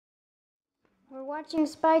We're watching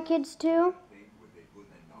Spy Kids 2.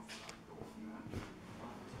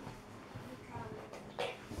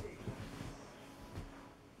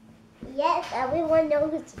 Yes, everyone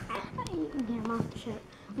knows.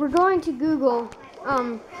 We're going to Google.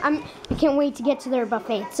 I can't wait to get to their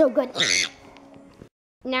buffet. It's so good.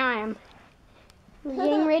 Now I am. We're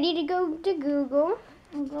getting ready to go to Google.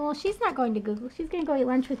 Well, she's not going to Google. She's going to go eat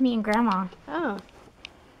lunch with me and Grandma. Oh.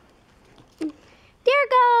 There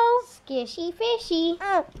goes. Skishy fishy.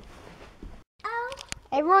 Oh.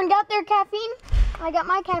 Everyone got their caffeine? I got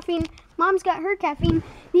my caffeine. Mom's got her caffeine.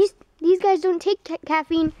 These guys don't take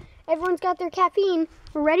caffeine. Everyone's got their caffeine.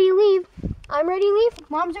 We're ready to leave. I'm ready to leave.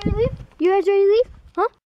 Mom's ready to leave. You guys ready to leave? Huh?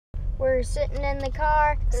 We're sitting in the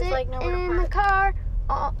car. There's like nowhere to in the car.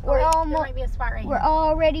 There might be a spot right We're here.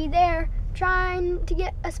 already there, trying to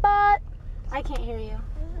get a spot. I can't hear you.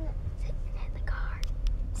 Sitting in the car.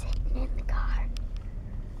 Sitting in the car.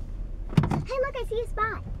 Hey, look, I see a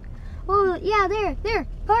spot. Oh, yeah, there.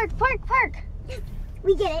 Park. Yes,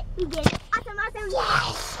 we get it. Awesome.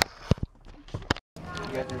 Yes!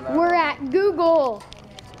 We're at Google.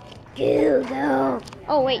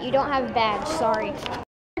 Oh, wait, you don't have a badge. Sorry.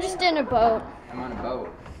 We're just in a boat. I'm on a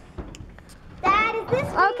boat. Dad, is this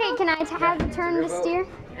real? Okay, can I have the turn to steer?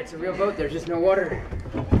 It's a real boat. There's just no water.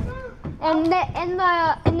 And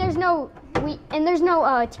there's no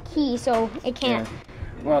key, so it can't. Yeah.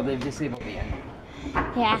 Well, they've disabled the end.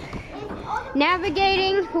 Yeah.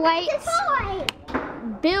 Navigating lights. Toy.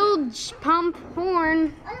 Bilge pump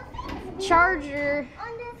horn. Charger.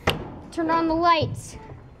 Turn on the lights.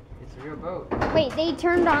 It's a real boat. Wait, they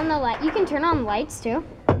turned on the light. You can turn on the lights too.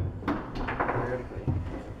 Theoretically.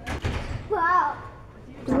 Wow.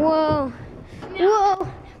 Whoa.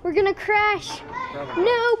 We're gonna crash.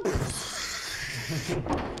 No.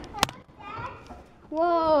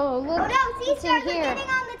 Whoa, look. Oh no, sea what's in stars are here. getting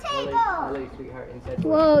on the table. Really, sweetheart, inside.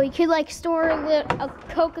 Whoa, you could like store a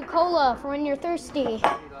Coca-Cola for when you're thirsty. They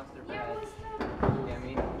lost their bags. Yeah, I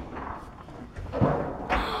mean.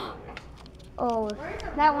 Oh,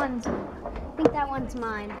 that one's, I think that one's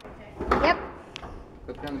mine. Yep.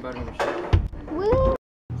 Look down the bottom of the ship. Woo.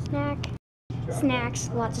 Snacks,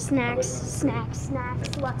 lots of snacks. Snacks,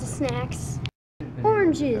 lots of snacks.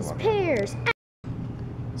 Oranges, pears.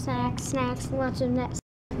 Snacks, lots of nuts.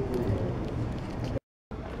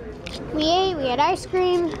 We ate, we had ice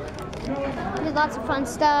cream. We did lots of fun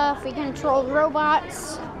stuff. We controlled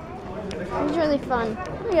robots. It was really fun.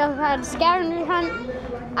 We also had a scavenger hunt.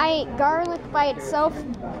 I ate garlic by itself. Okay,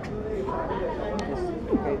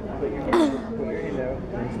 put your hand out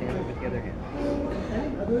and stand up with the other hand.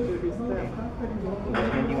 Which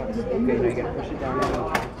hand do you want to see? Okay, now you gotta push it down and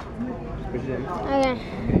push it in. Okay.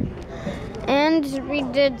 And we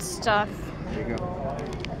did stuff. There you go.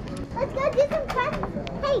 Let's go do some fun.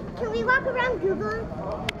 Hey, can we walk around Google?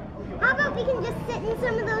 How about we can just sit in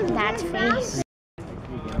some of those That's weird rounds? face.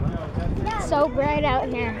 So bright out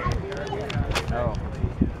here. Oh.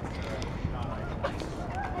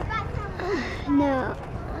 No.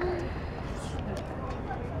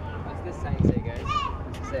 What's this sign say, guys?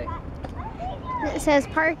 What's it say? It says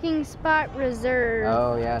parking spot reserved.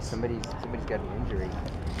 Oh yeah, somebody's got an injury.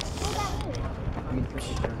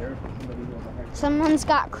 Someone's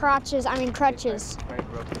got crutches. We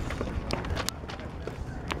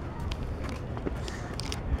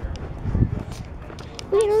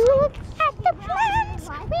look at the plants.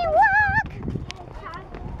 We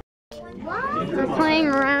walk. We're playing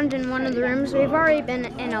around in one of the rooms. We've already been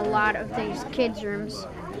in a lot of these kids' rooms.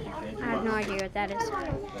 I have no idea what that is.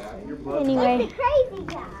 Anyway. It's a crazy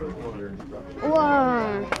guy.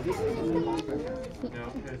 Whoa.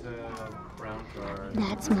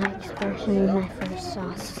 That's Mike's version of my first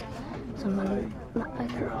sauce. Some of my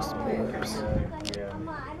girl's boobs.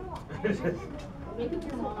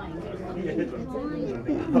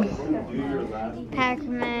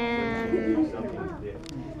 Pac-Man.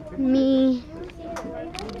 Me.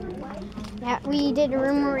 Yeah, we did a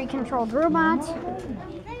room where we controlled robots.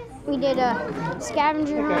 We did a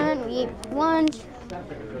scavenger hunt. We ate lunch.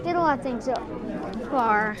 Did a lot of things so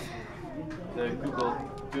far. The Google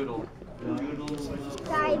Doodle.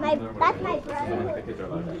 Sorry, that's my brother.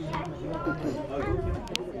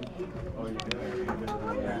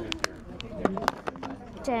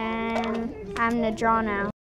 Then I'm gonna draw now.